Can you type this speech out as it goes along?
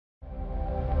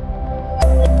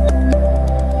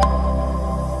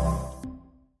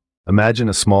Imagine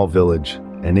a small village,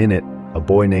 and in it, a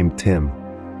boy named Tim,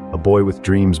 a boy with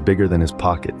dreams bigger than his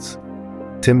pockets.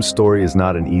 Tim's story is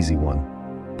not an easy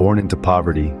one. Born into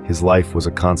poverty, his life was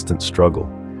a constant struggle.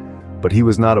 But he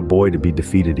was not a boy to be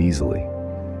defeated easily.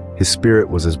 His spirit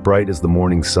was as bright as the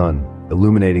morning sun,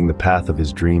 illuminating the path of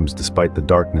his dreams despite the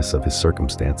darkness of his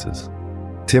circumstances.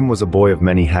 Tim was a boy of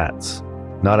many hats,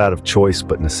 not out of choice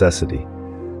but necessity.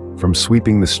 From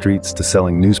sweeping the streets to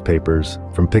selling newspapers,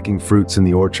 from picking fruits in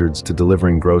the orchards to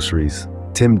delivering groceries,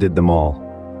 Tim did them all.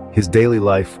 His daily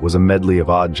life was a medley of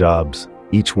odd jobs,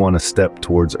 each one a step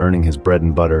towards earning his bread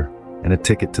and butter, and a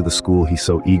ticket to the school he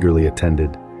so eagerly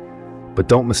attended. But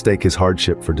don't mistake his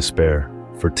hardship for despair.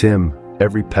 For Tim,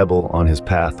 every pebble on his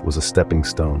path was a stepping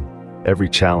stone, every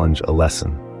challenge a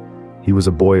lesson. He was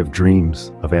a boy of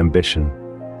dreams, of ambition.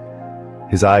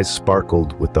 His eyes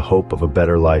sparkled with the hope of a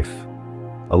better life.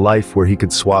 A life where he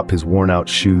could swap his worn-out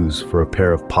shoes for a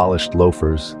pair of polished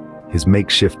loafers, his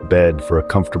makeshift bed for a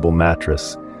comfortable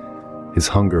mattress, his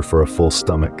hunger for a full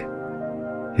stomach.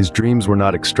 His dreams were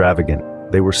not extravagant,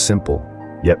 they were simple,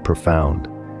 yet profound.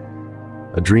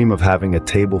 A dream of having a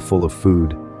table full of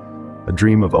food, a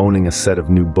dream of owning a set of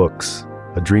new books,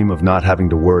 a dream of not having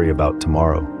to worry about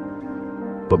tomorrow.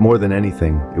 But more than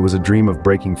anything, it was a dream of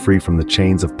breaking free from the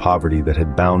chains of poverty that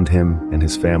had bound him and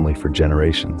his family for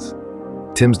generations.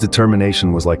 Tim's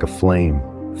determination was like a flame,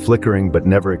 flickering but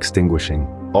never extinguishing,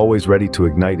 always ready to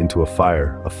ignite into a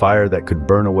fire that could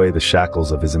burn away the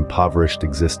shackles of his impoverished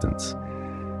existence.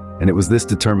 And it was this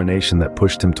determination that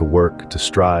pushed him to work, to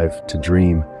strive, to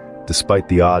dream, despite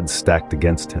the odds stacked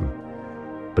against him.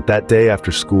 But that day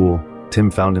after school,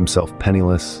 Tim found himself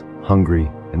penniless, hungry,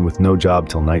 and with no job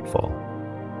till nightfall.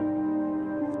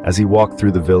 As he walked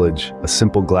through the village, a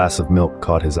simple glass of milk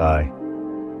caught his eye.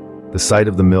 The sight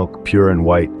of the milk, pure and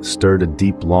white, stirred a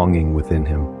deep longing within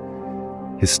him.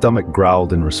 His stomach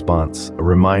growled in response, a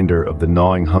reminder of the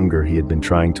gnawing hunger he had been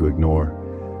trying to ignore.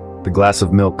 The glass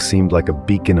of milk seemed like a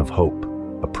beacon of hope,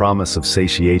 a promise of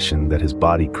satiation that his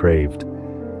body craved.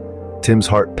 Tim's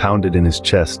heart pounded in his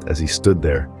chest as he stood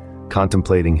there,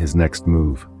 contemplating his next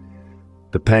move.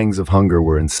 The pangs of hunger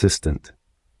were insistent,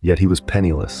 yet he was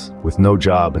penniless, with no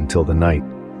job until the night.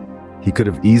 He could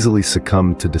have easily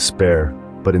succumbed to despair,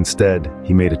 but instead,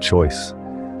 he made a choice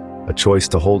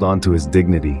to hold on to his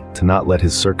dignity, to not let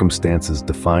his circumstances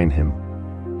define him.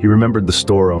 He remembered the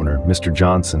store owner, Mr.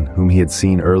 Johnson, whom he had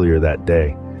seen earlier that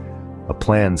day. A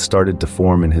plan started to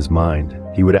form in his mind.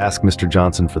 He would ask Mr.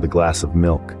 Johnson for the glass of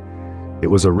milk. It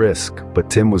was a risk,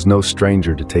 but Tim was no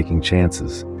stranger to taking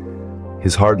chances.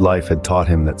 His hard life had taught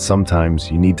him that sometimes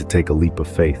you need to take a leap of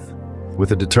faith.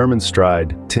 With a determined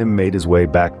stride, Tim made his way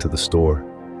back to the store.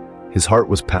 His heart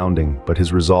was pounding, but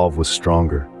his resolve was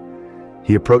stronger.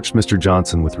 He approached Mr.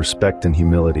 Johnson with respect and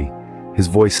humility, his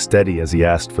voice steady as he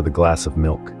asked for the glass of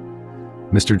milk.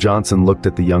 Mr. Johnson looked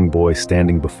at the young boy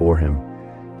standing before him.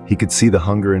 He could see the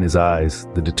hunger in his eyes,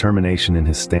 the determination in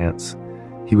his stance.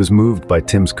 He was moved by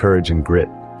Tim's courage and grit.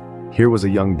 Here was a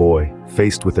young boy,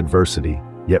 faced with adversity,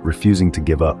 yet refusing to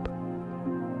give up.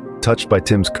 Touched by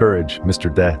Tim's courage,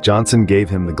 Mr. Johnson gave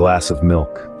him the glass of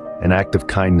milk, an act of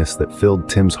kindness that filled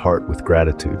Tim's heart with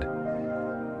gratitude.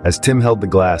 As Tim held the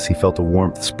glass, he felt a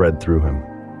warmth spread through him.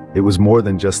 It was more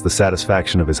than just the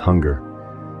satisfaction of his hunger.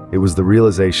 It was the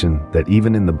realization that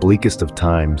even in the bleakest of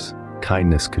times,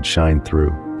 kindness could shine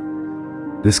through.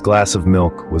 This glass of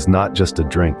milk was not just a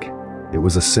drink. It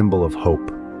was a symbol of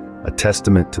hope, a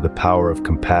testament to the power of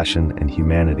compassion and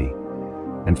humanity.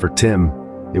 And for Tim,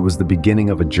 it was the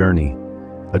beginning of a journey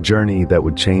that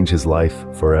would change his life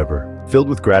forever. Filled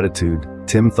with gratitude,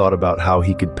 Tim thought about how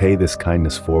he could pay this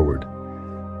kindness forward.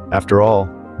 After all,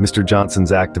 Mr.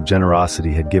 Johnson's act of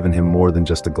generosity had given him more than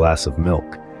just a glass of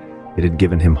milk. It had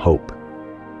given him hope.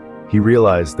 He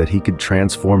realized that he could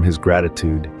transform his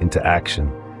gratitude into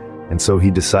action, and so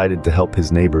he decided to help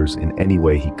his neighbors in any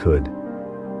way he could.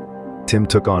 Tim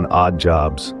took on odd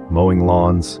jobs, mowing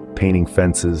lawns, painting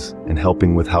fences, and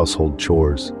helping with household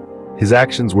chores. His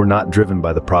actions were not driven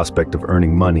by the prospect of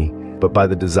earning money, but by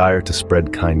the desire to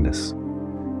spread kindness.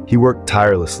 He worked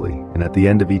tirelessly, and at the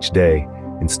end of each day,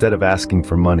 instead of asking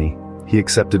for money, he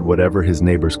accepted whatever his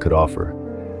neighbors could offer,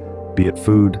 be it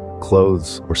food,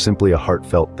 clothes, or simply a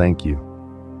heartfelt thank you.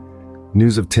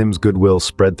 News of Tim's goodwill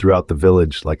spread throughout the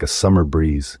village like a summer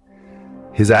breeze.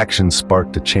 His actions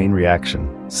sparked a chain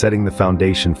reaction, setting the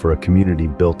foundation for a community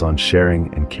built on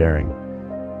sharing and caring.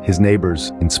 His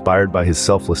neighbors, inspired by his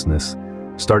selflessness,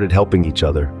 started helping each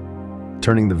other,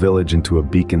 turning the village into a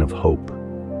beacon of hope.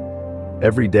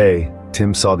 Every day,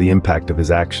 Tim saw the impact of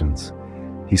his actions.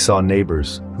 He saw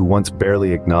neighbors who once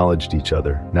barely acknowledged each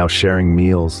other, now sharing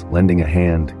meals, lending a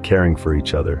hand, caring for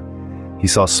each other. He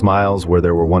saw smiles where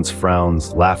there were once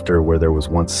frowns, laughter where there was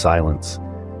once silence.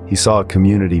 He saw a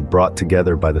community brought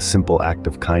together by the simple act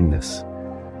of kindness.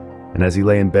 And as he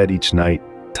lay in bed each night,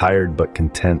 tired but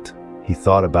content, he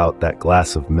thought about that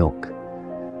glass of milk.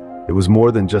 It was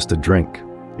more than just a drink.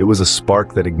 It was a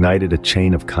spark that ignited a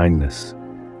chain of kindness.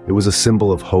 It was a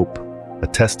symbol of hope, a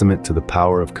testament to the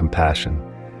power of compassion.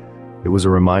 It was a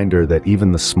reminder that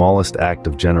even the smallest act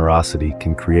of generosity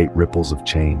can create ripples of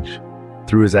change.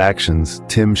 Through his actions,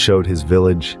 Tim showed his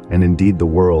village, and indeed the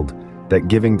world, that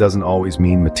giving doesn't always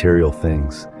mean material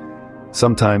things.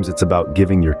 Sometimes it's about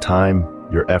giving your time,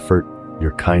 your effort,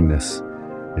 your kindness.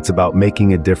 It's about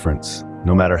making a difference,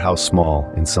 no matter how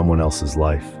small, in someone else's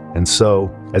life. And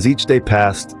so, as each day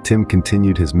passed, Tim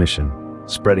continued his mission,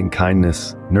 spreading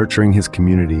kindness, nurturing his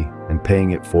community, and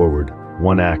paying it forward,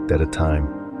 one act at a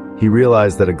time. He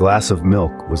realized that a glass of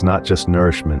milk was not just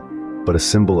nourishment, but a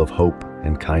symbol of hope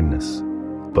and kindness.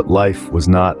 But life was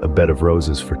not a bed of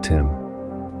roses for Tim.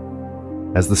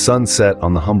 As the sun set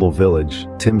on the humble village,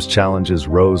 Tim's challenges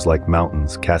rose like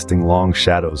mountains, casting long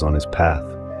shadows on his path.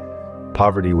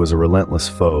 Poverty was a relentless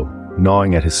foe,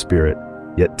 gnawing at his spirit,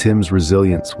 yet Tim's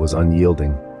resilience was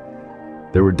unyielding.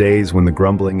 There were days when the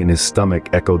grumbling in his stomach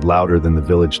echoed louder than the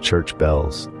village church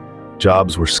bells.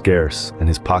 Jobs were scarce, and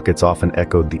his pockets often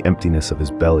echoed the emptiness of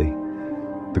his belly.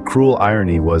 The cruel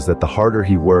irony was that the harder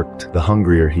he worked, the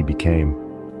hungrier he became.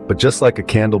 But just like a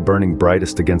candle burning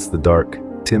brightest against the dark,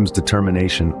 Tim's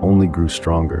determination only grew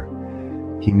stronger.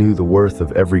 He knew the worth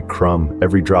of every crumb,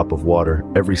 every drop of water,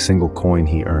 every single coin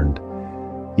he earned.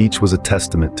 Each was a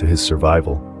testament to his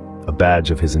survival, a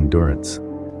badge of his endurance.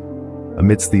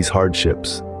 Amidst these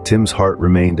hardships, Tim's heart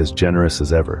remained as generous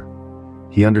as ever.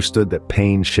 He understood that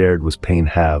pain shared was pain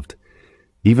halved.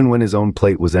 Even when his own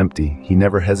plate was empty, he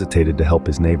never hesitated to help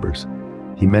his neighbors.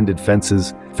 He mended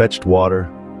fences, fetched water,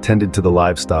 tended to the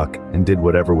livestock, and did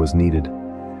whatever was needed.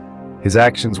 His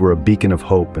actions were a beacon of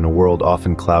hope in a world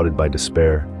often clouded by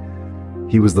despair.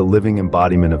 He was the living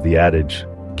embodiment of the adage,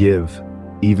 "Give,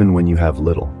 even when you have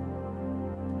little."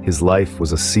 His life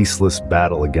was a ceaseless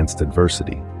battle against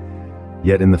adversity.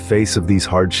 Yet in the face of these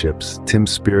hardships,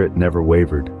 Tim's spirit never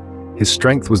wavered. His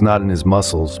strength was not in his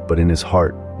muscles, but in his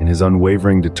heart, in his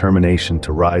unwavering determination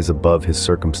to rise above his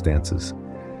circumstances.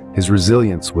 His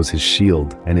resilience was his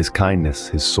shield, and his kindness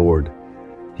his sword.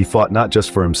 He fought not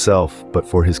just for himself, but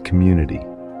for his community,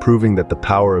 proving that the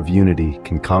power of unity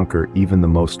can conquer even the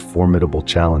most formidable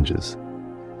challenges.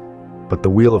 But the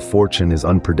wheel of fortune is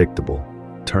unpredictable,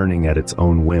 turning at its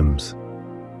own whims.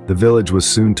 The village was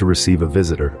soon to receive a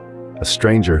visitor, a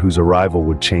stranger whose arrival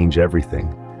would change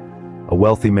everything. A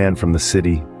wealthy man from the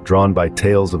city, drawn by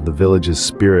tales of the village's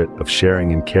spirit of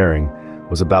sharing and caring,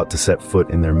 was about to set foot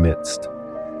in their midst.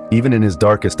 Even in his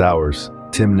darkest hours,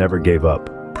 Tim never gave up,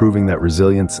 proving that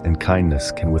resilience and kindness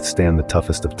can withstand the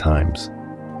toughest of times.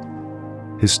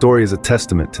 His story is a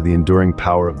testament to the enduring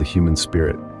power of the human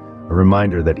spirit, a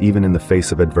reminder that even in the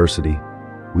face of adversity,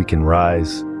 we can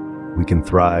rise, we can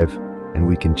thrive, and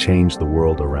we can change the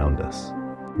world around us.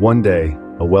 One day,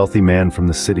 a wealthy man from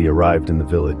the city arrived in the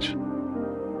village.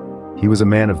 He was a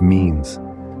man of means,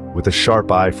 with a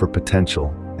sharp eye for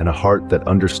potential and a heart that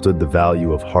understood the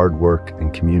value of hard work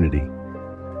and community.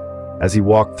 As he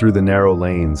walked through the narrow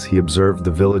lanes, he observed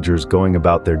the villagers going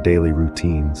about their daily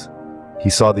routines. He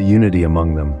saw the unity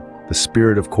among them, the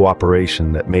spirit of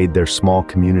cooperation that made their small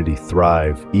community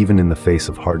thrive even in the face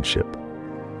of hardship.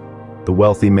 The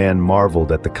wealthy man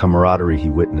marveled at the camaraderie he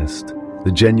witnessed,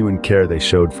 the genuine care they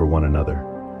showed for one another.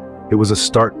 It was a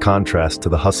stark contrast to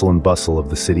the hustle and bustle of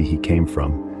the city he came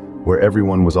from, where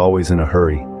everyone was always in a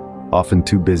hurry, often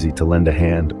too busy to lend a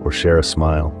hand or share a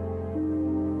smile.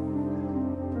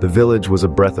 The village was a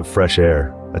breath of fresh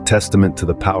air, a testament to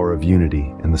the power of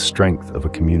unity and the strength of a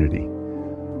community.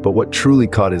 But what truly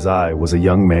caught his eye was a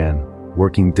young man,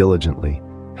 working diligently,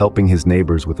 helping his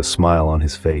neighbors with a smile on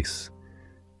his face.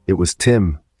 It was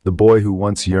Tim, the boy who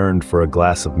once yearned for a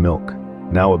glass of milk,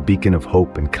 now a beacon of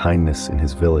hope and kindness in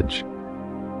his village.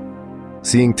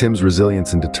 Seeing Tim's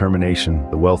resilience and determination,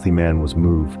 the wealthy man was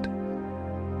moved.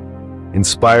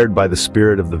 Inspired by the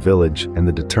spirit of the village and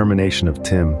the determination of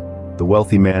Tim, the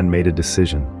wealthy man made a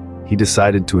decision. He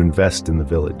decided to invest in the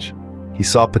village. He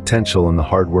saw potential in the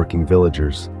hardworking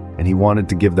villagers, and he wanted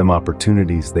to give them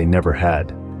opportunities they never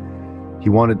had. He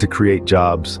wanted to create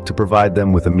jobs, to provide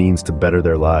them with a means to better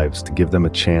their lives, to give them a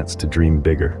chance to dream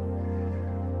bigger.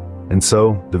 And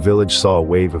so, the village saw a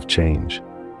wave of change.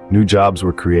 New jobs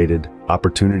were created,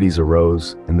 opportunities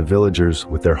arose, and the villagers,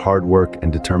 with their hard work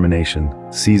and determination,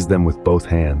 seized them with both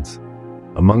hands.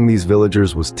 Among these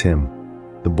villagers was Tim.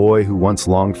 The boy who once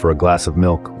longed for a glass of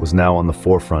milk was now on the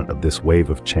forefront of this wave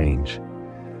of change.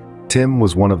 Tim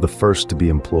was one of the first to be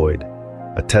employed,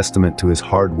 a testament to his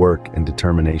hard work and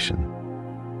determination.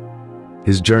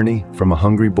 His journey from a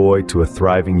hungry boy to a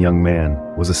thriving young man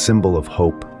was a symbol of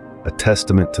hope, a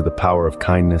testament to the power of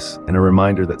kindness, and a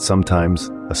reminder that sometimes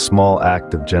a small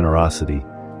act of generosity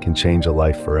can change a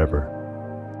life forever.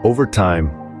 Over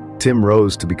time, Tim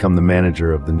rose to become the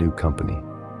manager of the new company.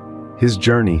 His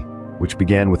journey, which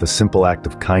began with a simple act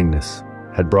of kindness,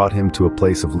 had brought him to a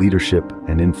place of leadership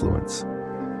and influence.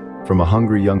 From a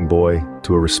hungry young boy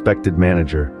to a respected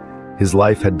manager, his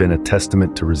life had been a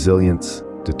testament to resilience,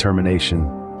 determination,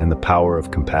 and the power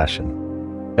of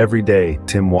compassion. Every day,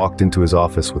 Tim walked into his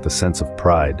office with a sense of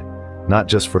pride, not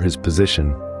just for his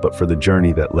position, but for the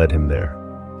journey that led him there.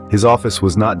 His office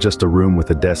was not just a room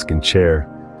with a desk and chair,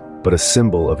 but a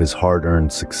symbol of his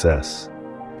hard-earned success.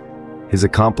 His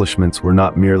accomplishments were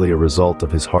not merely a result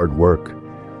of his hard work,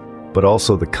 but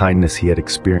also the kindness he had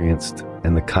experienced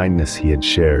and the kindness he had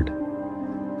shared.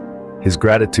 His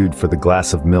gratitude for the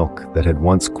glass of milk that had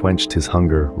once quenched his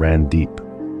hunger ran deep.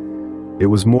 It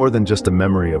was more than just a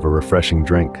memory of a refreshing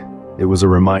drink. It was a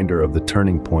reminder of the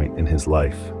turning point in his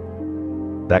life.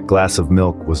 That glass of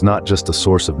milk was not just a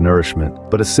source of nourishment,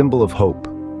 but a symbol of hope,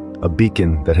 a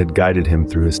beacon that had guided him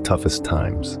through his toughest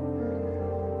times.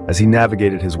 As he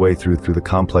navigated his way through the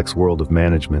complex world of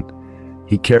management,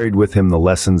 he carried with him the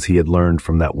lessons he had learned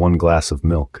from that one glass of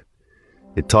milk.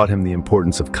 It taught him the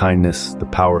importance of kindness, the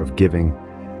power of giving,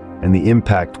 and the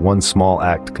impact one small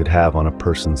act could have on a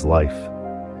person's life.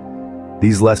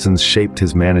 These lessons shaped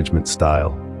his management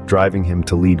style, driving him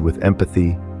to lead with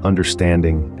empathy,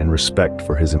 understanding, and respect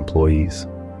for his employees.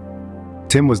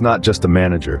 Tim was not just a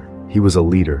manager, he was a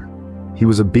leader. He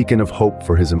was a beacon of hope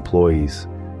for his employees,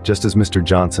 just as Mr.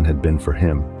 Johnson had been for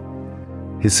him.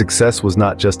 His success was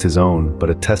not just his own, but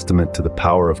a testament to the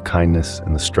power of kindness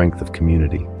and the strength of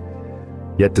community.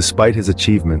 Yet despite his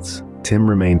achievements, Tim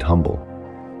remained humble.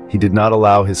 He did not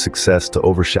allow his success to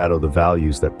overshadow the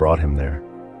values that brought him there.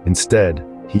 Instead,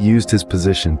 he used his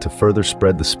position to further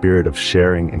spread the spirit of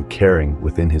sharing and caring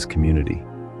within his community.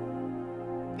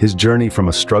 His journey from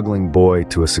a struggling boy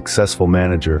to a successful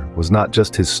manager was not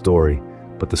just his story,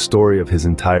 but the story of his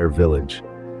entire village.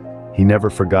 He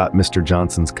never forgot Mr.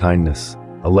 Johnson's kindness,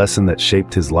 a lesson that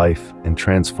shaped his life and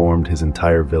transformed his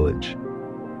entire village.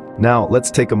 Now, let's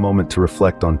take a moment to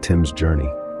reflect on Tim's journey.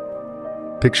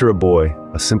 Picture a boy,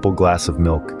 a simple glass of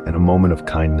milk, and a moment of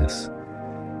kindness.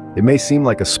 It may seem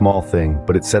like a small thing,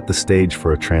 but it set the stage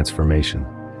for a transformation.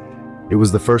 It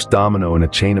was the first domino in a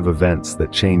chain of events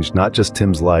that changed not just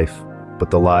Tim's life, but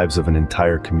the lives of an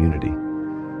entire community.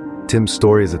 Tim's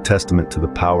story is a testament to the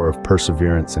power of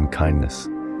perseverance and kindness.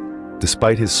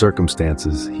 Despite his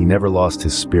circumstances, he never lost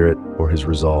his spirit or his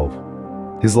resolve.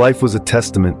 His life was a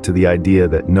testament to the idea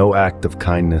that no act of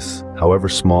kindness, however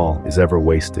small, is ever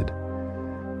wasted.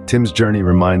 Tim's journey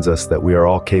reminds us that we are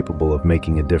all capable of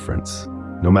making a difference,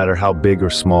 no matter how big or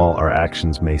small our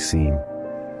actions may seem.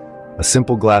 A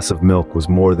simple glass of milk was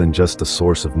more than just a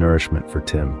source of nourishment for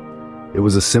Tim. It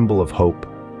was a symbol of hope,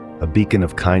 a beacon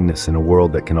of kindness in a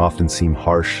world that can often seem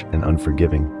harsh and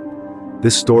unforgiving.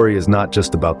 This story is not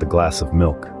just about the glass of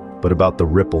milk, but about the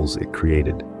ripples it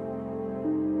created.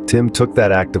 Tim took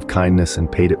that act of kindness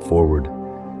and paid it forward,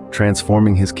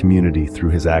 transforming his community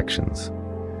through his actions.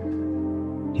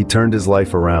 He turned his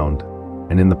life around,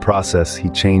 and in the process, he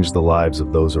changed the lives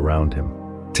of those around him.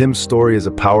 Tim's story is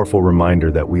a powerful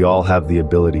reminder that we all have the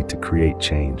ability to create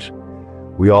change.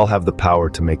 We all have the power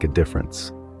to make a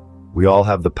difference. We all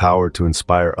have the power to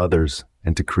inspire others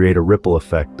and to create a ripple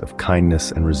effect of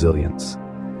kindness and resilience.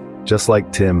 Just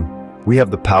like Tim, we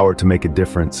have the power to make a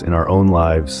difference in our own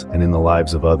lives and in the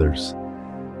lives of others.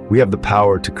 We have the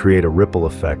power to create a ripple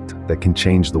effect that can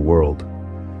change the world.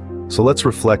 So let's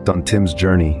reflect on Tim's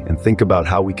journey and think about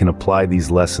how we can apply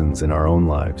these lessons in our own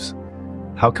lives.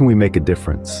 How can we make a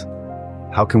difference?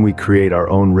 How can we create our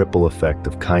own ripple effect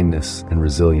of kindness and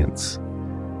resilience?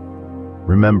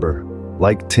 Remember,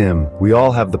 like Tim, we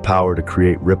all have the power to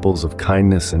create ripples of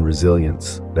kindness and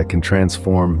resilience that can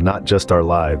transform not just our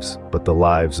lives, but the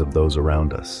lives of those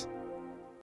around us.